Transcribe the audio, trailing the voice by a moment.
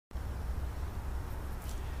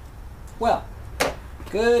Well,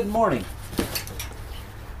 good morning.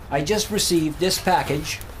 I just received this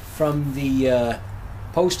package from the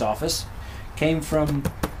post office. Came from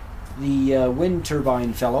the wind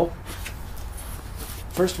turbine fellow.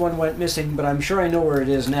 First one went missing, but I'm sure I know where it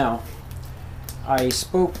is now. I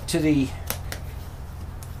spoke to the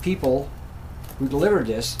people who delivered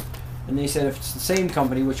this, and they said if it's the same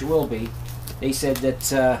company, which it will be, they said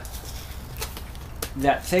that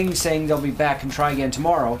that thing saying they'll be back and try again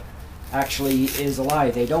tomorrow actually is a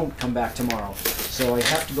lie. They don't come back tomorrow. So I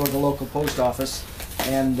have to go to the local post office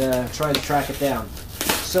and try to track it down.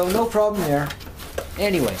 So no problem there.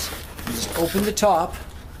 Anyways, just open the top.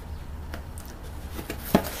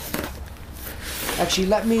 Actually,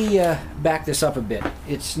 let me back this up a bit.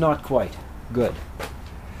 It's not quite good.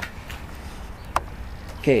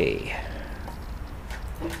 Okay.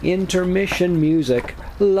 Intermission music.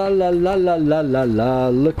 La la la la la la la.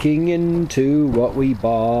 Looking into what we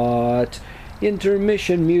bought.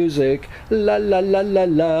 Intermission music. La la la la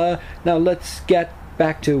la. Now let's get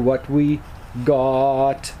back to what we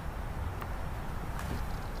got.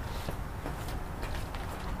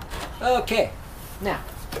 Okay. Now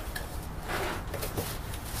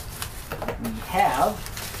we have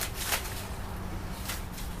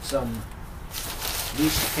some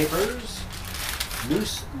newspapers.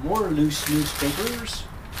 More loose newspapers.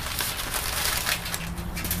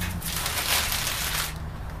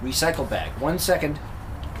 Recycle bag. 1 second.